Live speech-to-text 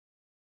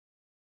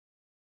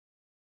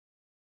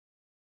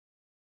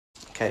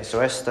Okay,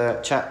 so Esther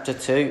chapter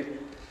 2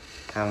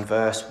 and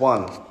verse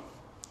 1.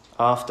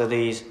 After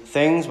these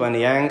things, when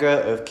the anger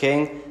of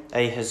King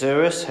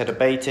Ahasuerus had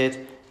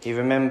abated, he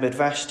remembered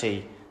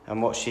Vashti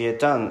and what she had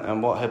done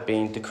and what had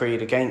been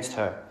decreed against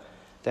her.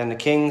 Then the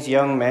king's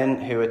young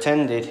men who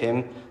attended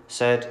him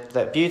said,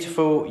 "Let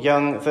beautiful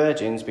young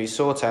virgins be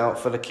sought out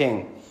for the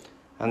king,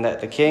 and let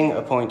the king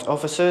appoint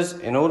officers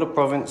in all the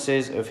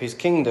provinces of his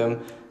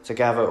kingdom to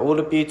gather all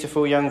the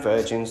beautiful young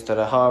virgins to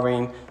the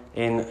harem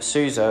in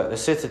Susa, the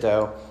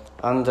citadel,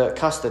 under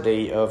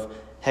custody of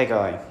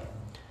Hegai,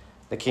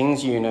 the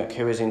king's eunuch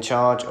who is in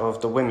charge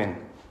of the women.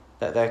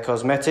 Let their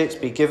cosmetics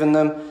be given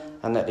them,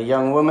 and let the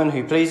young woman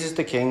who pleases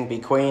the king be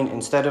queen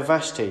instead of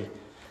Vashti."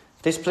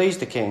 This pleased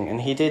the king,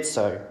 and he did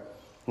so.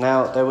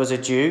 Now there was a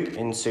Jew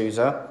in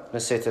Susa, the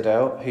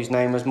citadel, whose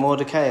name was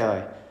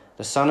Mordecai,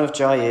 the son of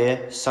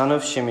Jair, son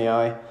of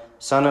Shimei,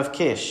 son of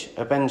Kish,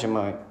 a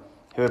Benjamite,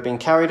 who had been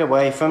carried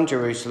away from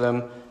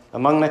Jerusalem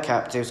among the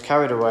captives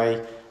carried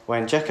away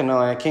when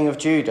Jeconiah, king of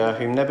Judah,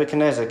 whom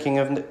Nebuchadnezzar, king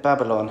of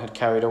Babylon, had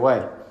carried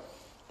away.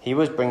 He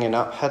was bringing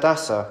up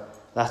Hadassah,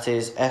 that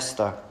is,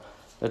 Esther,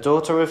 the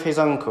daughter of his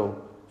uncle,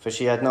 for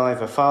she had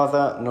neither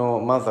father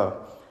nor mother.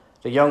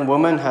 The young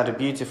woman had a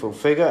beautiful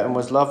figure and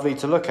was lovely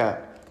to look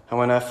at, and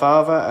when her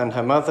father and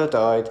her mother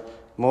died,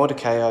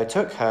 Mordecai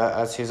took her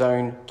as his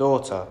own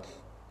daughter.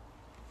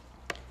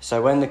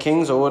 So when the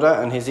king's order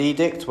and his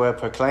edict were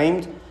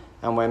proclaimed,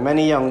 and when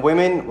many young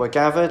women were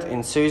gathered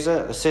in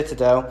Susa, the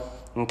citadel,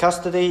 in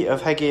custody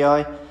of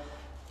Hegai,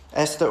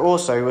 Esther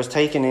also was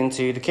taken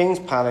into the king's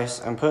palace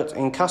and put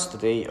in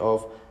custody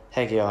of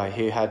Hegai,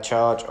 who had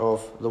charge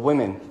of the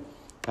women.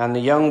 And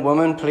the young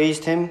woman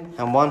pleased him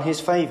and won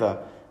his favour,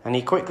 and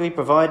he quickly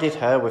provided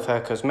her with her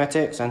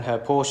cosmetics and her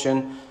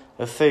portion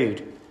of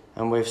food,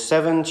 and with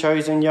 7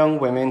 chosen young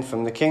women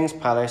from the king's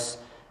palace,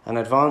 and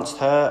advanced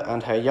her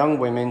and her young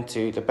women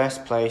to the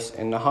best place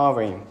in the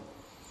harem.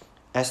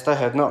 Esther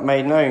had not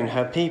made known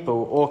her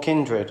people or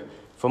kindred,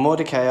 for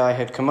Mordecai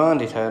had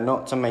commanded her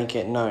not to make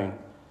it known.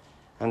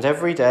 And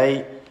every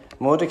day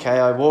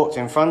Mordecai walked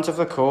in front of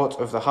the court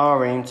of the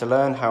harem to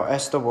learn how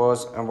Esther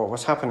was and what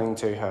was happening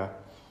to her.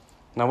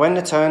 Now when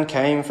the turn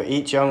came for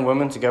each young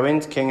woman to go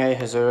into King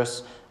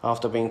Ahasuerus,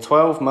 after being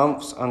 12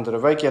 months under the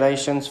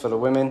regulations for the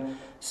women,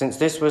 since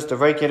this was the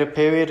regular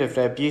period of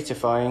their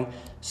beautifying,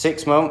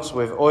 6 months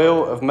with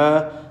oil of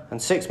myrrh,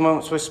 and 6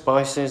 months with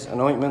spices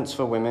and ointments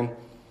for women,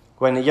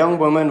 when the young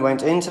woman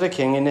went into the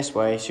king in this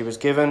way, she was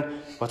given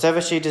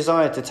whatever she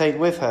desired to take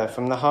with her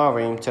from the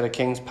harem to the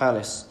king's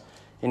palace.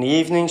 In the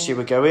evening she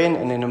would go in,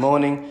 and in the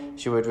morning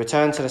she would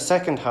return to the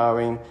second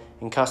harem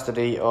in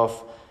custody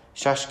of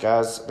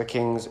Shashgaz, the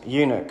king's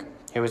eunuch,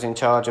 who was in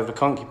charge of the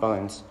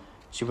concubines.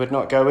 She would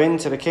not go in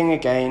to the king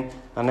again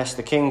unless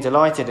the king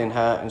delighted in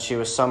her and she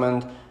was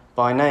summoned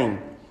by name.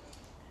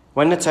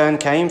 When the turn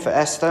came for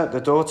Esther, the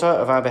daughter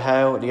of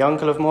Abihail, the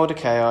uncle of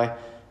Mordecai,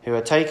 who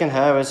had taken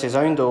her as his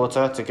own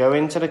daughter, to go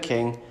in to the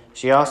king,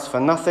 she asked for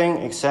nothing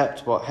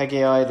except what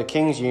Hegai, the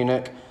king's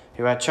eunuch,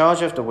 who had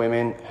charge of the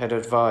women, had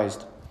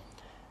advised.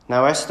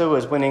 Now Esther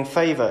was winning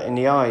favour in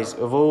the eyes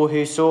of all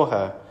who saw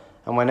her,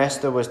 and when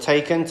Esther was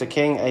taken to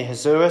King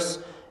Ahasuerus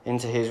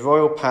into his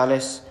royal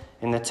palace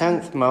in the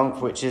 10th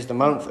month, which is the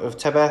month of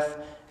Tebeth,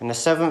 in the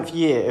 7th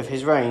year of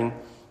his reign,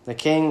 the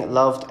king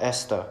loved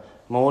Esther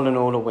more than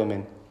all the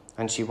women,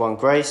 and she won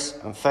grace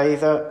and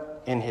favour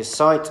in his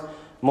sight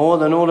more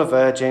than all the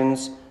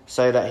virgins,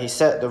 so that he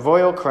set the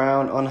royal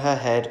crown on her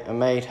head and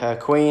made her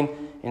queen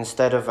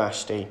instead of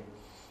Vashti.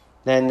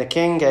 Then the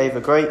king gave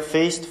a great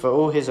feast for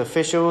all his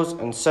officials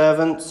and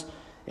servants.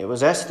 It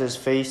was Esther's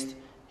feast.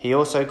 He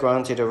also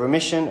granted a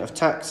remission of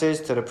taxes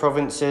to the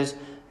provinces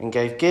and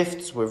gave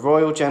gifts with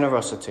royal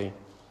generosity.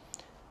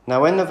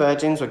 Now when the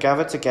virgins were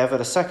gathered together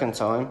the second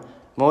time,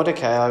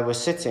 Mordecai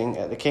was sitting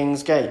at the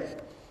king's gate.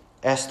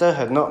 Esther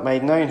had not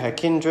made known her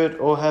kindred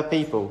or her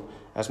people,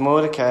 as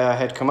Mordecai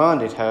had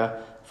commanded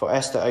her, for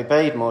Esther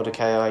obeyed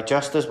Mordecai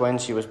just as when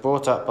she was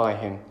brought up by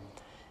him.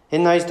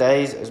 In those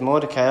days, as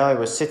Mordecai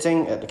was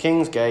sitting at the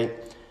king's gate,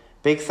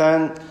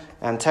 Bigthan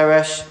and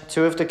Teresh,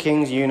 2 of the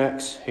king's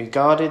eunuchs who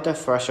guarded the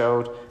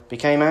threshold,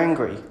 became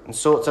angry and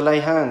sought to lay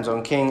hands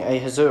on King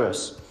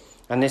Ahasuerus.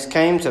 And this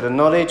came to the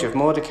knowledge of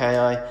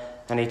Mordecai,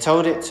 and he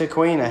told it to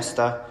Queen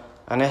Esther,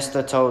 and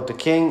Esther told the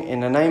king in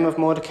the name of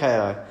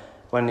Mordecai.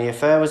 When the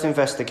affair was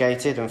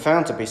investigated and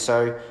found to be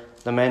so,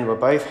 the men were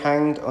both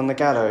hanged on the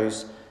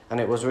gallows, and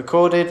it was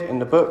recorded in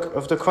the book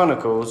of the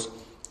Chronicles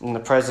in the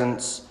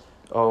presence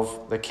of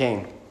the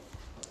king.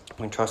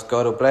 We trust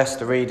God will bless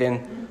the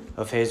reading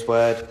of his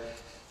word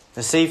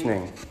this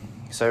evening.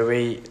 So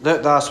we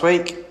looked last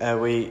week,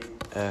 we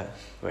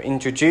were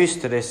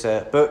introduced to this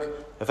book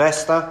of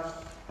Esther,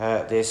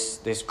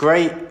 this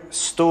great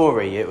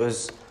story.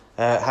 It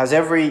has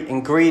every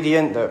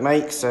ingredient that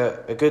makes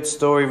a good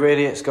story,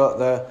 really. It's got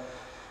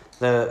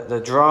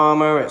the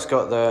drama, it's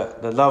got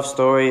the love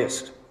story,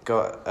 it's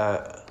got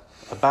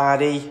a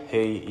baddie who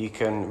you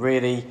can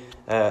really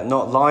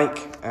not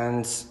like,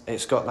 and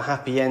it's got the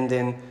happy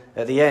ending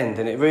at the end.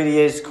 And it really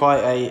is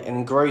quite an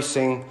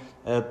engrossing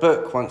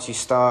book once you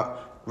start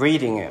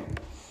reading it.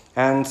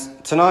 And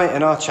tonight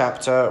in our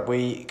chapter,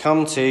 we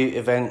come to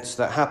events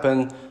that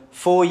happen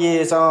 4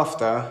 years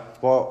after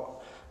what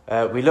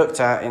we looked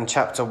at in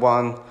chapter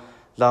 1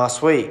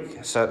 last week.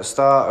 So at the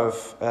start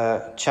of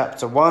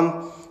chapter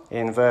 1,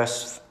 in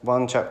verse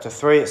 1, chapter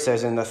 3, it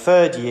says, "In the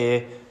 3rd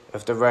year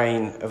of the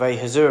reign of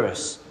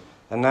Ahasuerus."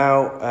 And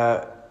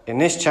now in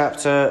this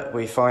chapter,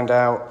 we find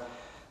out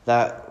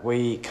that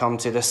we come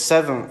to the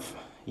 7th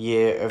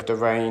year of the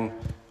reign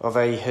of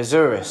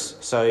Ahasuerus.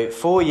 So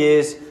 4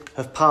 years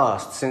have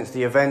passed since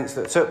the events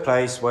that took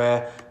place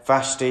where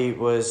Vashti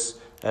was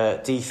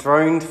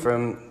dethroned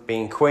from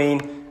being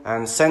queen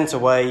and sent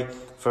away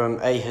from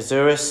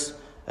Ahasuerus.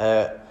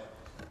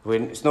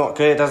 It's not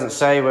clear, it doesn't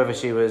say whether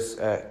she was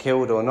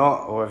killed or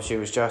not, or whether she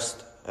was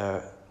just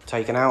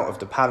taken out of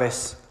the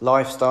palace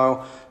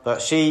lifestyle,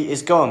 but she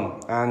is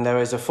gone, and there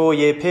is a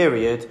 4-year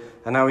period,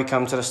 and now we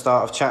come to the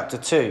start of chapter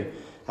 2.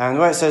 And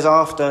where it says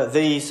after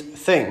these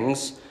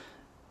things,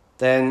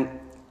 then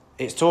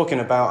it's talking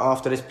about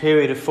after this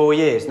period of 4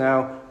 years.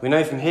 Now, we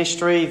know from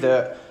history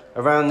that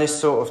around this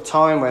sort of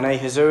time when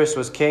Ahasuerus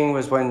was king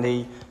was when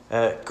the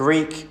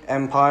Greek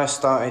Empire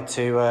started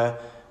to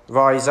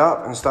rise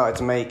up and started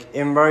to make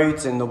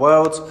inroads in the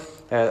world.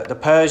 The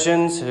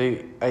Persians, who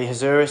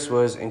Ahasuerus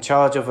was in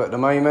charge of at the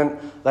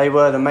moment, they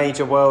were the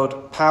major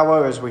world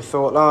power, as we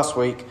thought last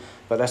week,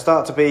 but there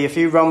start to be a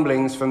few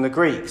rumblings from the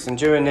Greeks, and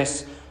during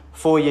this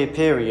 4-year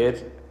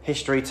period,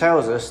 history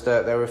tells us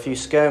that there were a few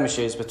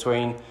skirmishes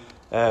between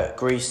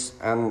Greece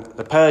and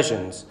the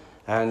Persians,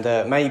 and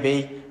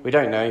maybe, we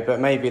don't know,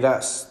 but maybe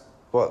that's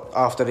what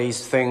after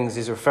these things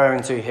is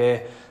referring to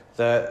here,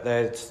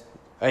 that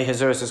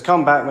Ahasuerus has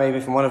come back maybe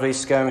from one of these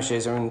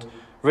skirmishes and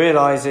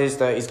realises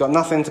that he's got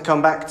nothing to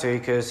come back to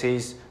because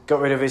he's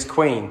got rid of his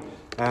queen,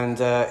 and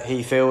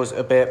he feels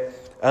a bit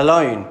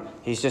alone.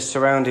 He's just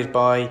surrounded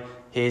by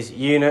his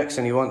eunuchs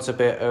and he wants a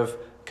bit of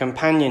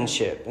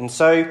companionship. And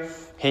so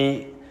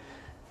he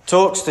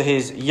talks to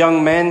his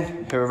young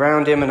men who are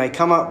around him, and they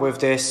come up with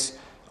this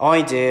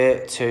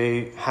idea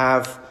to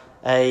have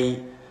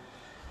I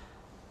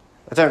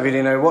don't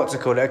really know what to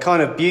call it, a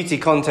kind of beauty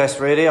contest,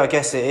 really. I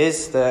guess it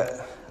is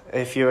that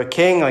if you're a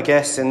king, I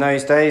guess in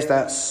those days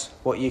that's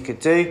what you could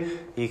do.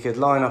 You could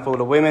line up all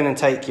the women and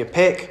take your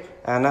pick,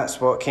 and that's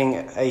what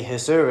King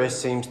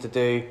Ahasuerus seems to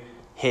do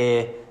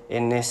here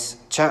in this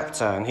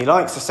chapter. And he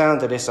likes the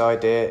sound of this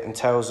idea and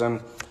tells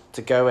them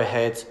to go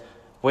ahead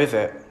with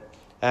it.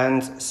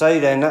 And so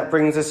then that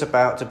brings us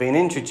about to being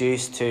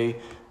introduced to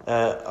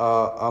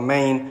our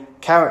main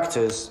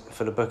characters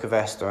for the book of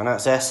Esther, and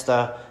that's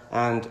Esther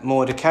and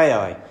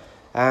Mordecai.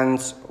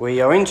 And we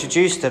are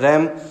introduced to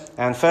them,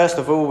 and first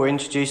of all we're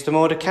introduced to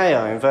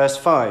Mordecai in verse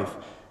 5.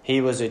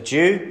 He was a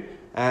Jew,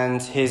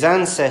 and his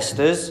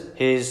ancestors,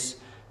 his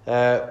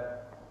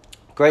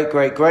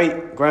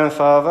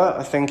great-great-great-grandfather,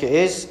 I think it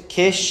is,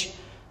 Kish,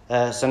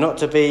 so not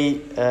to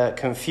be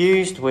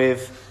confused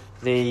with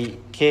the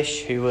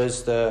Kish who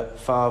was the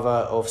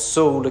father of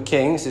Saul the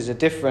king. This is a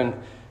different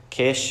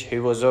Kish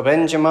who was a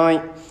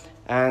Benjamite,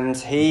 and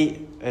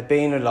he had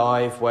been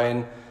alive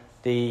when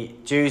the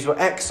Jews were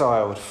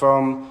exiled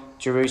from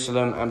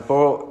Jerusalem and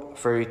brought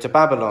through to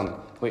Babylon,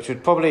 which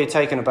would probably have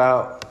taken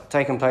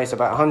place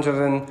about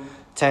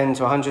 110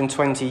 to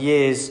 120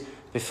 years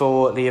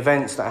before the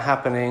events that are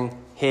happening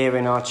here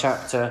in our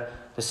chapter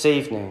this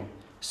evening.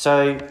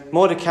 So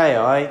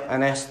Mordecai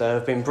and Esther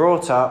have been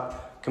brought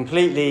up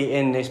completely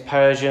in this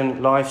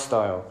Persian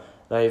lifestyle.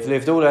 They've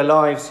lived all their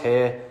lives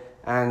here,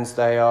 and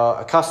they are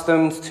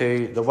accustomed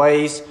to the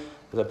ways,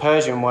 the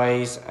Persian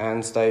ways,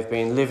 and they've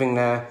been living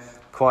there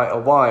quite a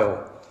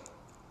while.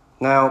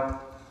 Now,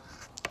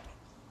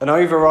 an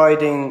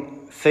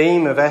overriding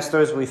theme of Esther,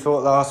 as we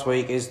thought last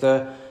week, is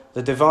the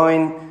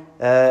divine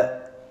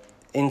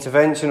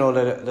intervention, or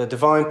the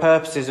divine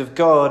purposes of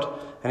God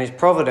and his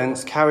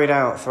providence carried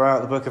out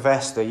throughout the book of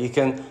Esther. You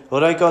can,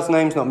 although God's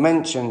name's not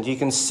mentioned, you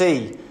can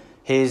see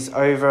his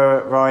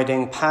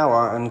overriding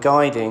power and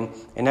guiding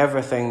in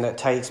everything that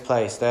takes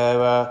place. There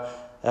are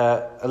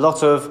a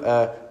lot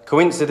of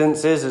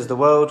coincidences, as the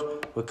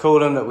world would call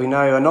them, that we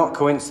know are not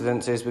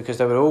coincidences because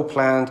they were all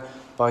planned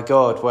by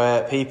God,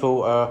 where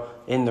people are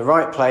in the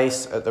right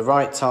place at the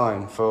right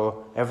time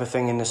for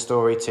everything in the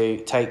story to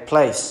take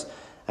place.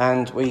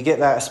 And we get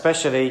that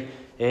especially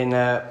in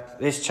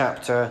this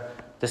chapter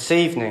this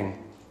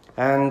evening.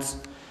 And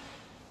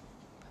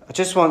I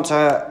just want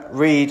to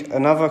read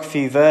another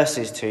few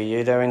verses to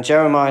you. They're in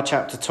Jeremiah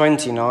chapter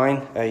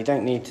 29. You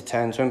don't need to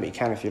turn to them, but you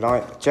can if you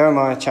like.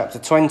 Jeremiah chapter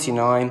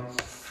 29.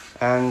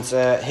 And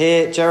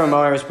here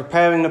Jeremiah is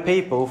preparing the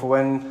people for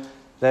when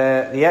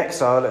the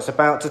exile that's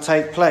about to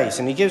take place.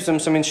 And he gives them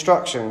some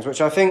instructions,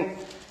 which I think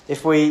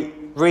if we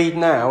read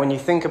now and you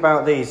think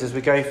about these as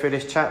we go through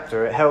this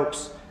chapter, it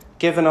helps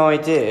give an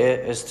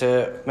idea as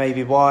to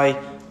maybe why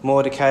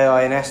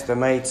Mordecai and Esther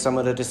made some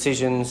of the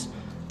decisions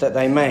that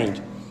they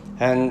made.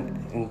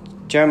 And in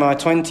Jeremiah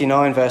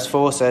 29 verse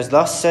 4 says,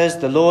 "Thus says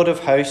the Lord of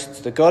hosts,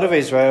 the God of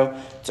Israel,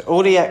 to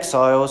all the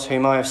exiles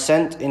whom I have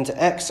sent into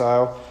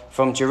exile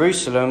from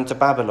Jerusalem to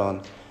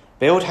Babylon.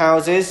 Build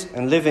houses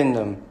and live in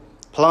them.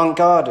 plant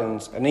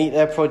gardens and eat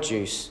their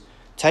produce.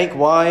 Take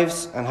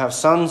wives and have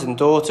sons and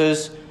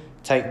daughters.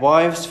 Take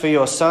wives for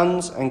your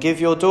sons and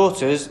give your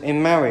daughters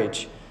in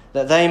marriage,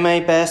 that they may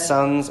bear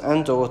sons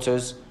and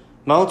daughters.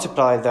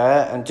 Multiply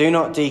there and do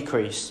not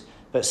decrease,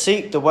 but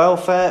seek the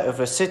welfare of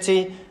the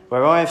city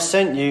where I have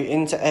sent you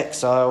into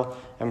exile,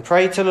 and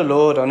pray to the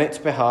Lord on its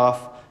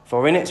behalf,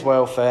 for in its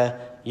welfare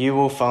you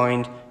will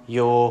find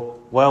your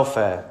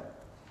welfare.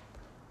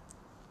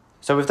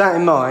 So with that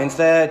in mind,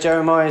 there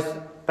Jeremiah is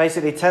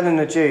basically telling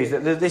the Jews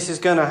that this is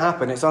going to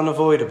happen. It's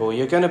unavoidable.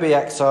 You're going to be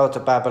exiled to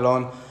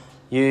Babylon.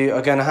 You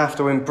are going to have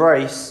to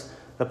embrace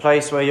the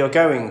place where you're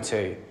going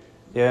to.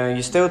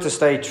 You're still to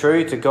stay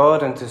true to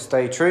God and to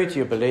stay true to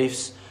your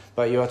beliefs,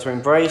 but you are to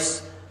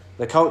embrace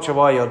the culture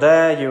while you're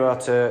there. You are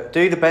to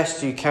do the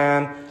best you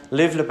can,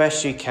 live the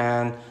best you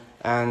can,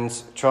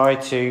 and try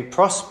to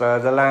prosper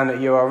the land that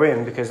you are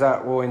in, because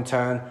that will in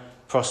turn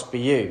prosper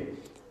you.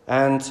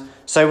 And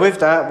so with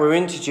that, we're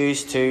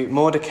introduced to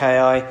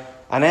Mordecai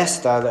and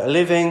Esther that are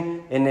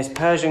living in this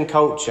Persian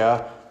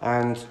culture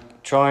and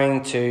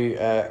trying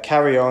to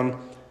carry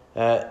on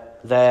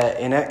there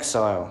in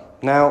exile.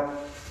 Now,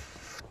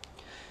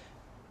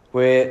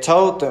 we're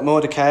told that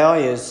Mordecai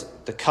is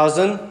the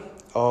cousin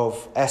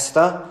of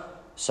Esther,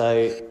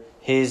 so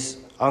his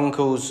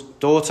uncle's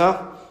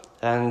daughter,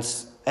 and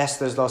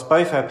Esther's lost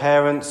both her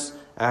parents,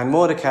 and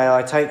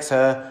Mordecai takes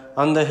her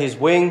under his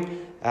wing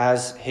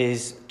as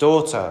his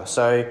daughter.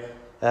 So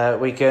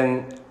we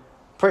can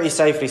pretty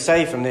safely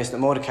say from this that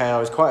Mordecai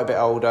was quite a bit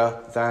older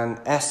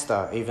than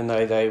Esther, even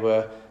though they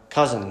were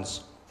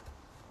cousins.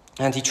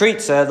 And he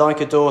treats her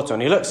like a daughter,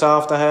 and he looks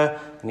after her,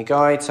 and he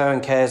guides her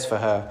and cares for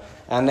her.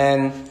 And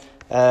then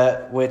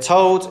we're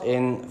told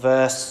in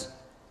verse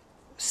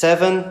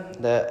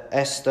 7 that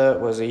Esther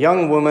was a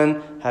young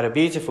woman, had a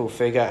beautiful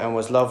figure, and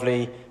was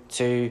lovely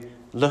to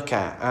look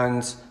at.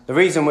 And the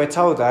reason we're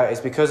told that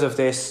is because of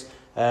this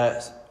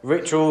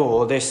ritual,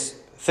 or this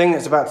thing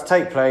that's about to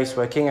take place,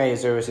 where King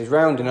Ahasuerus is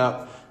rounding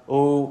up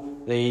all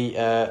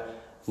the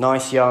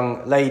nice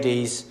young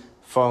ladies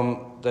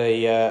from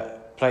the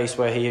place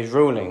where he is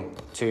ruling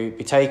to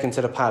be taken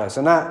to the palace.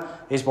 And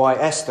that is why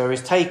Esther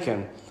is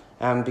taken.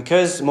 And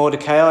because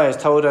Mordecai has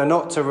told her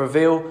not to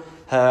reveal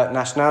her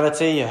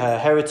nationality, her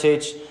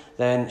heritage,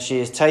 then she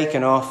is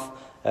taken off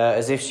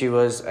as if she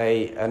was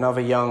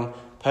another young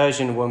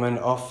Persian woman,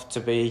 off to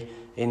be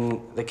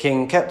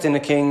kept in the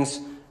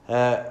king's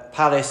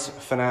palace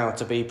for now,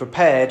 to be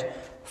prepared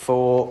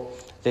for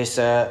this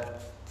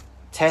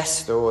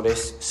test or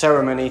this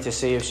ceremony to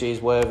see if she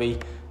is worthy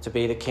to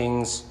be the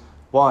king's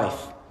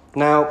wife.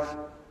 Now,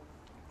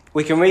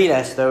 we can read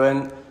Esther,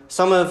 and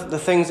some of the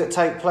things that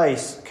take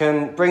place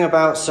can bring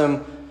about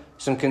some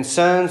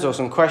concerns or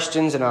some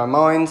questions in our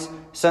minds.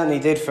 Certainly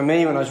did for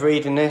me when I was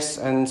reading this,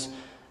 and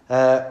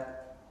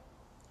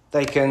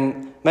they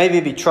can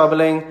maybe be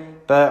troubling,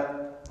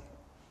 but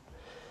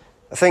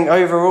I think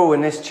overall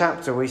in this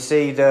chapter we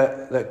see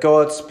that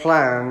God's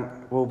plan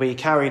will be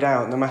carried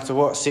out no matter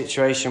what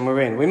situation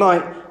we're in. We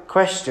might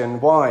question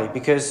why,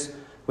 because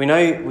we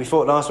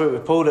thought last week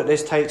with Paul that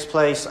this takes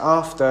place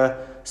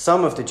after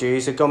some of the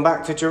Jews had gone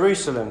back to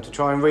Jerusalem to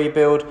try and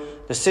rebuild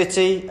the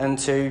city and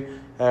to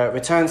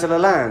return to the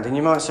land. And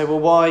you might say, well,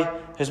 why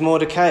has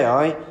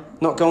Mordecai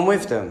not gone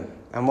with them?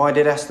 And why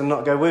did Esther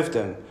not go with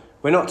them?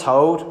 We're not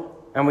told,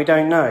 and we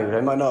don't know.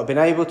 They might not have been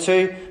able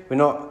to. We're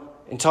not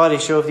entirely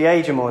sure of the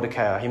age of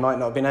Mordecai. He might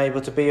not have been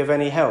able to be of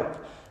any help.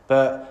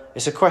 But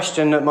it's a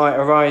question that might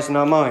arise in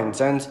our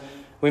minds. And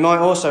we might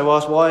also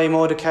ask why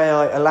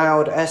Mordecai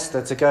allowed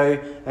Esther to go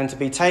and to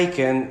be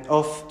taken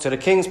off to the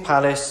king's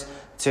palace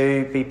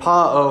to be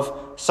part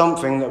of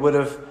something that would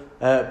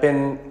have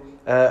been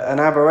an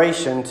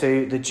aberration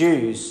to the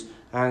Jews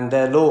and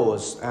their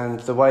laws and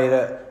the way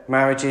that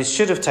marriages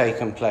should have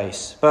taken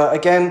place. But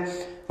again,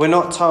 we're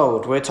not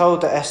told. We're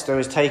told that Esther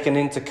is taken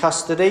into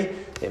custody.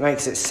 It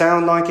makes it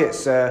sound like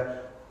it's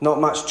not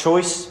much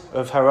choice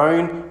of her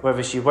own,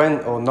 whether she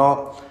went or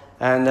not.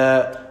 And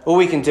all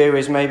we can do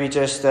is maybe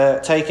just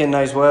take in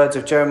those words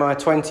of Jeremiah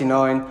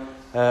 29,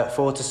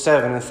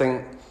 4-7, and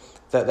think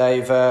that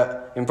they've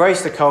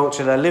embraced the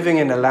culture, they're living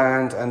in the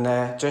land, and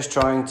they're just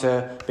trying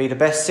to be the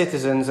best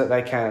citizens that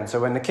they can.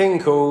 So when the king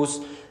calls,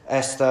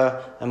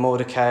 Esther and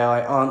Mordecai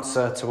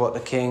answer to what the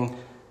king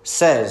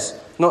says.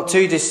 Not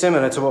too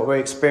dissimilar to what we're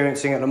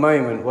experiencing at the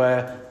moment,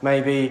 where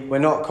maybe we're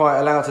not quite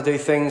allowed to do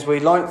things we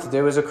like to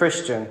do as a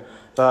Christian,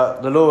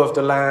 but the law of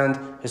the land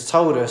has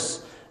told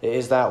us it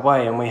is that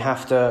way, and we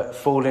have to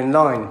fall in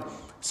line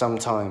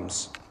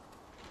sometimes.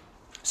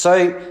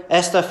 So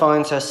Esther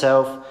finds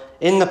herself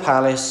in the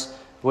palace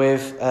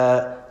with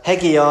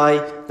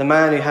Hegai, the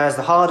man who has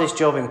the hardest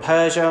job in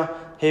Persia.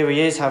 Here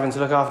he is having to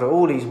look after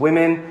all these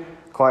women.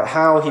 Quite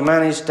how he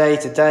managed day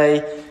to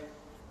day,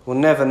 we'll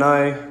never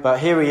know. But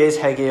here he is,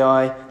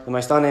 Hegai, the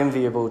most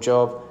unenviable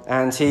job.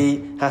 And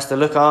he has to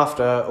look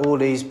after all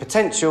these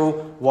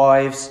potential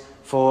wives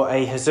for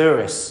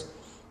Ahasuerus.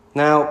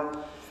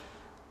 Now,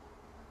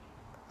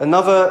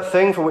 another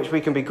thing for which we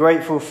can be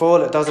grateful for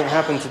that doesn't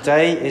happen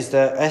today is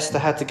that Esther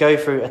had to go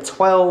through a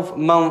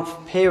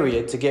 12-month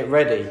period to get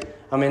ready.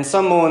 I mean,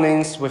 some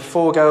mornings with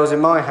 4 girls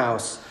in my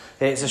house,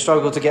 it's a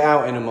struggle to get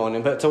out in the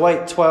morning. But to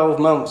wait 12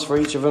 months for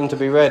each of them to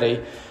be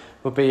ready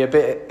would be a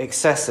bit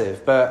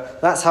excessive. But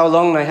that's how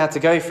long they had to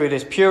go through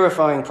this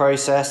purifying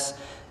process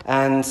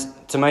and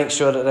to make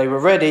sure that they were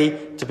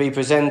ready to be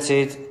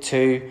presented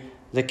to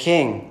the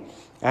king.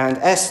 And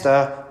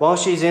Esther, while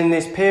she's in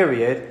this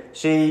period,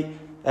 she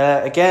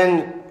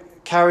again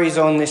carries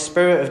on this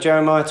spirit of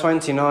Jeremiah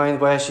 29,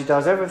 where she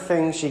does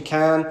everything she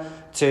can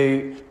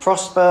to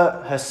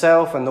prosper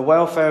herself and the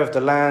welfare of the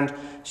land.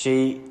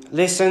 She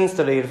listens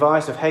to the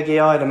advice of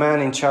Haggai, the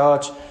man in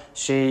charge.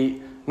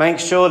 She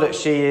makes sure that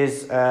she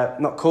is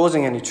not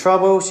causing any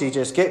trouble. She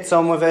just gets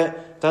on with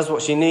it, does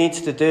what she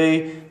needs to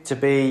do to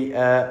be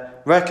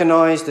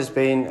recognised as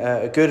being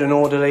a good and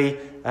orderly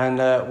and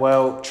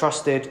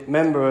well-trusted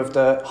member of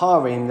the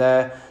harem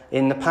there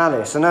in the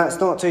palace. And that's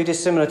not too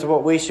dissimilar to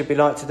what we should be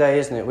like today,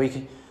 isn't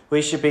it?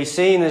 We should be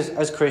seen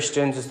as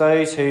Christians, as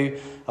those who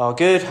are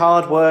good,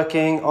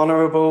 hard-working,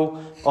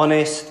 honourable,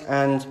 honest,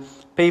 and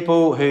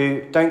people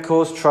who don't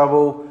cause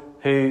trouble,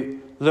 who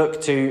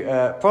look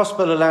to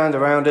prosper the land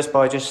around us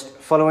by just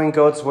following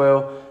God's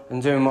will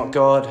and doing what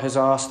God has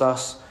asked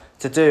us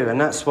to do. And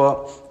that's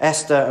what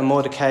Esther and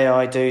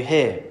Mordecai do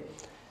here.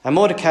 And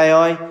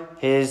Mordecai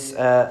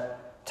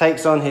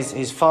takes on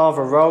his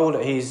father role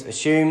that he's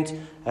assumed.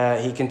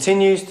 He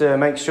continues to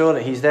make sure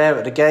that he's there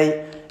at the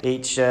gate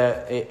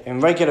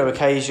in regular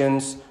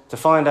occasions to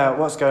find out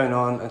what's going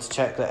on and to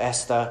check that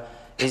Esther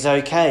is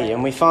okay.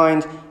 And we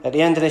find at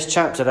the end of this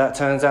chapter that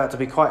turns out to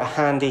be quite a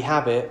handy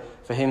habit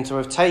for him to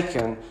have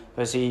taken,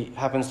 as he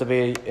happens to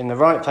be in the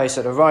right place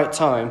at the right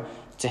time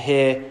to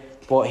hear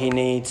what he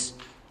needs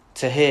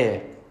to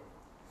hear.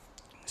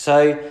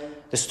 So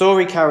the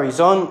story carries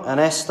on, and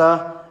Esther,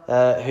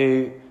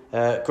 who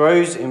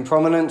grows in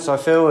prominence, I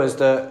feel, as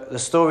the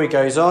story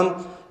goes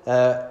on.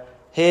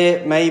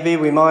 Here, maybe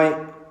we might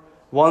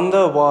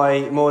wonder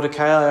why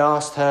Mordecai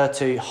asked her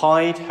to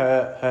hide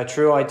her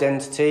true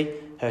identity,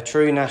 her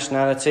true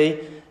nationality.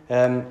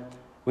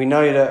 We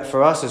know that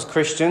for us as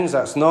Christians,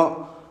 that's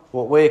not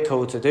what we're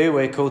called to do.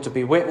 We're called to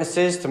be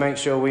witnesses, to make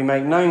sure we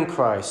make known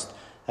Christ,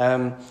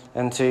 and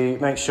to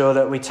make sure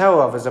that we tell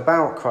others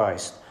about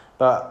Christ.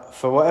 But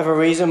for whatever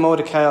reason,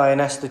 Mordecai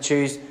and Esther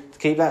choose to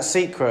keep that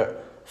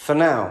secret for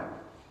now.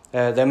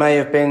 There may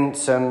have been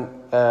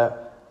some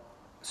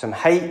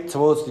hate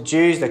towards the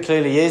Jews. There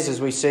clearly is, as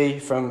we see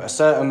from a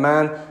certain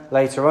man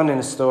later on in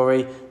the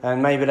story,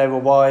 and maybe they were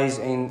wise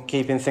in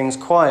keeping things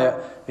quiet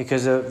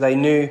because they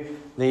knew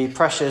the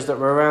pressures that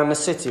were around the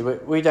city.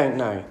 We don't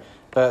know.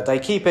 But they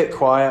keep it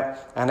quiet,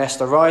 and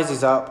Esther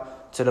rises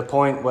up to the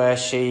point where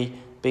she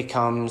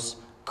becomes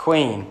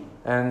queen.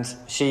 And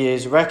she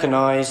is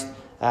recognised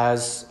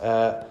as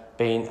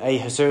being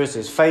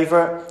Ahasuerus'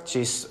 favourite.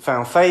 She's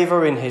found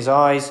favour in his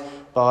eyes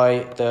by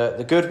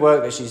the good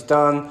work that she's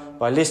done,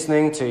 by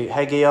listening to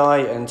Haggai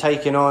and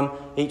taking on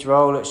each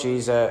role that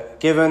she's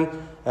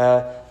given.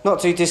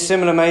 Not too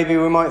dissimilar, maybe,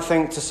 we might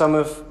think, to some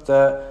of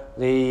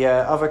the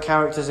other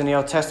characters in the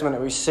Old Testament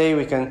that we see.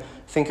 We can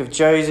think of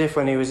Joseph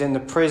when he was in the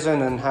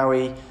prison and how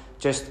he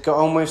just got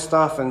on with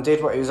stuff and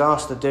did what he was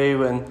asked to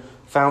do and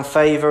found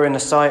favour in the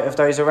sight of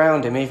those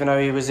around him, even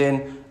though he was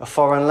in a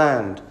foreign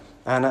land.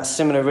 And that's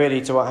similar really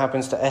to what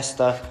happens to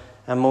Esther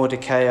and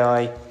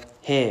Mordecai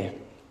here.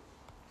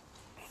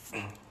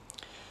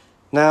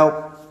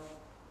 Now,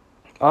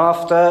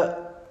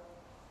 after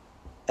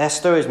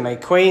Esther is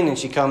made queen and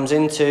she comes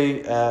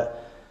into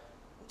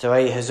to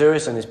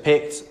Ahasuerus and is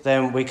picked,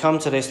 then we come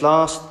to this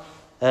last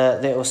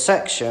little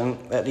section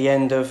at the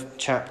end of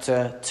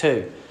chapter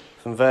 2.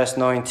 From verse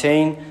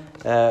 19,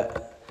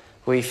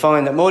 we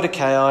find that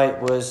Mordecai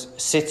was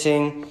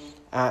sitting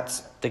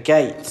at the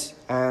gate,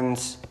 and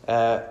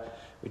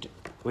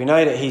we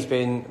know that he's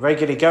been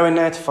regularly going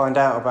there to find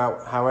out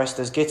about how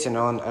Esther's getting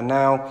on, and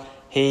now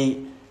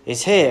he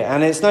is here.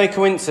 And it's no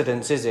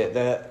coincidence, is it,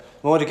 that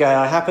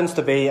Mordecai happens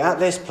to be at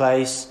this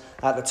place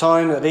at the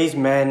time that these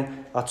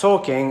men are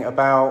talking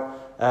about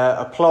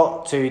a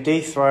plot to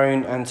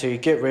dethrone and to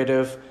get rid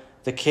of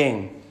the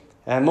king.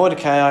 And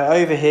Mordecai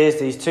overhears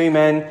these two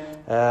men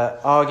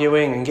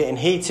arguing and getting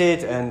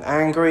heated and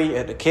angry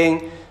at the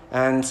king,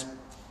 and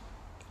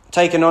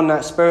taking on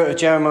that spirit of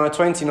Jeremiah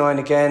 29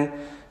 again,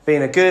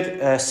 being a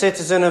good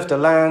citizen of the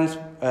land,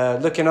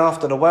 looking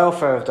after the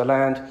welfare of the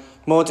land.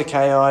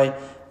 Mordecai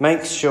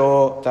makes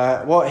sure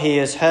that what he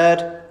has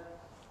heard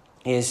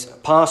is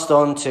passed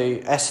on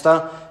to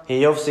Esther.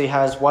 He obviously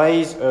has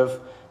ways of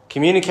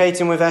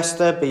communicating with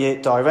Esther, be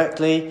it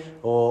directly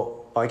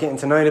or by getting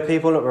to know the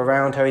people that were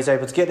around her. He's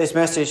able to get this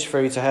message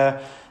through to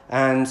her,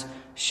 and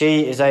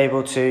she is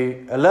able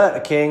to alert the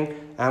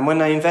king. And when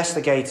they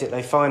investigate it,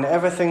 they find that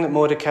everything that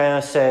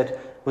Mordecai said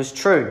was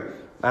true,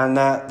 and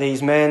that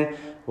these men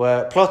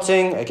were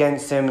plotting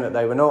against him, that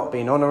they were not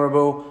being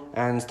honourable,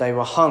 and they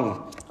were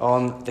hung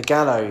on the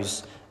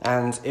gallows.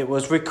 And it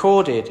was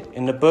recorded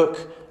in the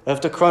book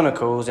of the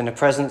Chronicles in the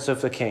presence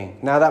of the king.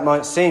 Now that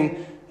might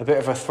seem a bit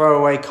of a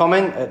throwaway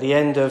comment at the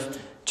end of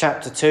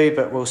chapter 2,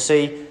 but we'll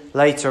see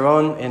later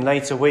on in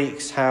later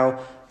weeks how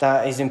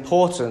that is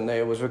important that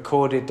it was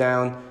recorded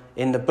down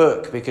in the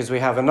book, because we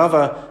have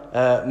another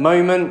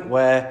moment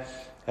where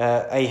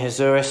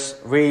Ahasuerus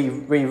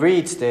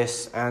rereads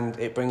this, and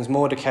it brings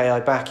Mordecai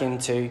back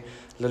into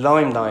the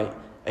limelight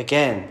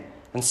again.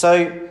 And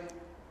so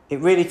it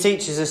really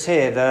teaches us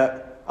here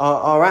that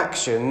our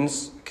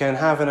actions can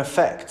have an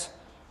effect.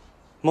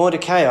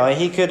 Mordecai,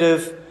 he could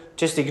have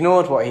just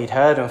ignored what he'd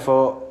heard and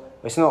thought,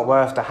 it's not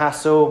worth the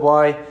hassle,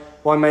 why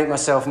make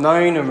myself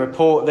known and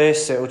report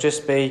this? It'll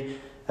just be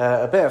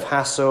a bit of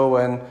hassle,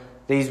 and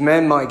these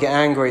men might get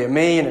angry at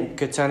me and it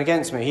could turn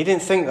against me. He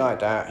didn't think like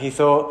that. He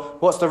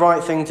thought, what's the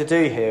right thing to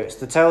do here? It's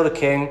to tell the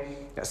king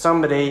that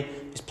somebody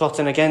is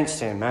plotting against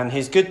him, and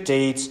his good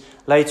deeds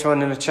later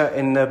on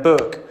in the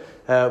book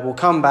will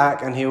come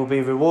back and he will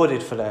be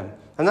rewarded for them.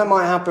 And that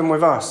might happen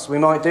with us. We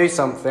might do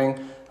something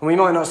and we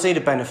might not see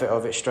the benefit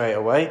of it straight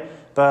away,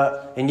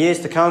 but in years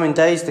to come, in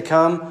days to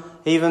come,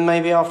 even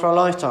maybe after our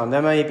lifetime,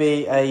 there may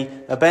be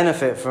a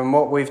benefit from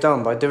what we've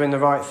done by doing the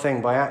right thing,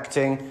 by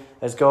acting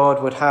as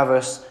God would have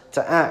us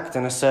to act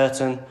in a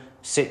certain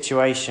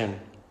situation.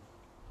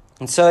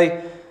 And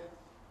so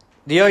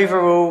the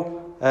overall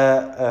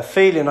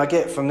feeling I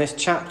get from this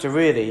chapter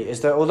really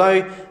is that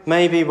although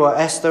maybe what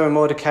Esther and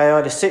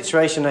Mordecai, the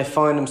situation they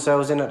find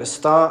themselves in at the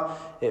start,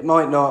 it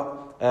might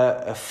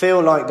not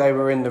feel like they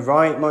were in the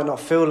right, might not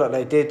feel like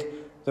they did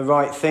the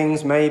right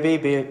things,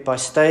 maybe by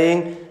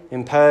staying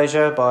in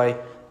Persia,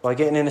 by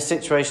getting in the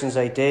situations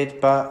they did,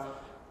 but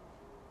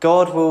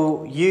God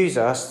will use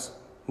us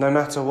no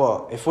matter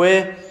what. If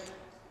we're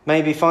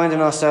maybe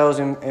finding ourselves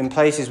in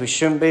places we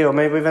shouldn't be, or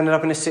maybe we've ended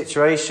up in a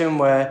situation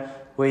where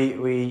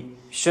we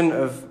shouldn't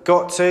have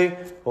got to,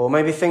 or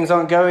maybe things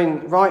aren't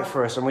going right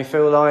for us and we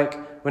feel like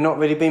we're not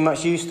really being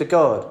much use to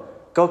God,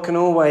 God can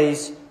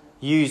always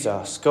use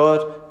us.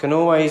 God can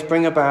always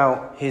bring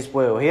about his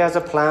will. He has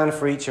a plan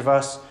for each of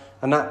us,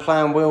 and that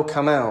plan will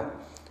come out.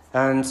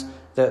 And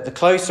the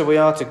closer we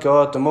are to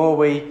God, the more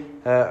we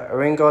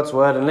are in God's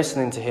word and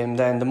listening to him,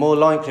 then the more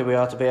likely we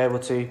are to be able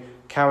to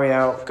carry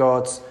out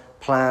God's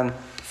plan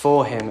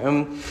for him.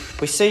 And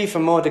we see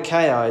from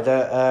Mordecai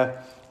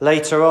that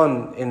later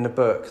on in the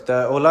book,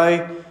 that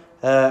although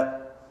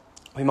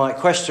we might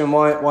question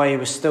why he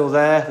was still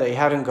there, that he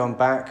hadn't gone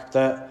back,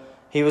 that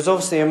he was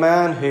obviously a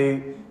man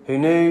who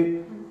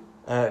knew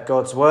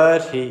God's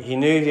word. He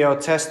knew the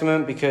Old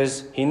Testament,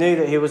 because he knew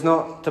that he was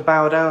not to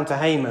bow down to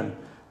Haman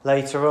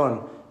later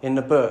on in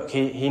the book.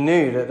 He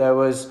knew that there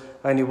was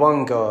only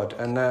one God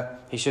and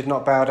that he should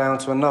not bow down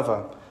to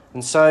another.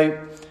 And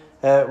so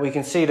we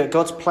can see that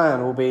God's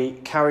plan will be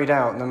carried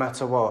out no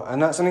matter what.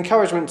 And that's an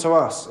encouragement to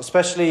us,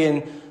 especially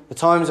in the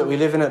times that we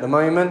live in at the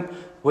moment.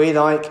 We,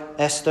 like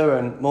Esther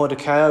and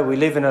Mordecai, we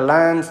live in a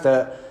land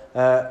that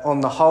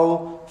on the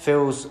whole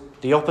feels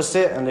the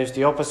opposite and lives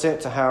the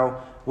opposite to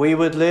how we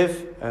would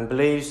live, and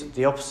believes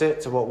the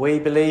opposite to what we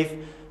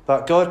believe.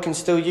 But God can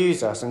still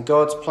use us, and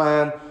God's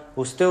plan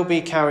will still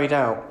be carried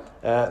out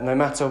no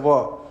matter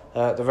what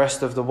the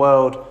rest of the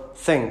world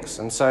thinks.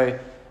 And so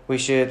we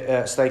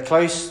should stay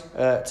close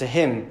to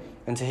him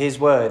and to his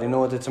word in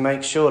order to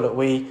make sure that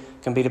we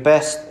can be the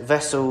best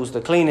vessels,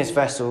 the cleanest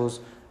vessels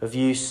of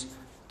use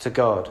to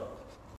God.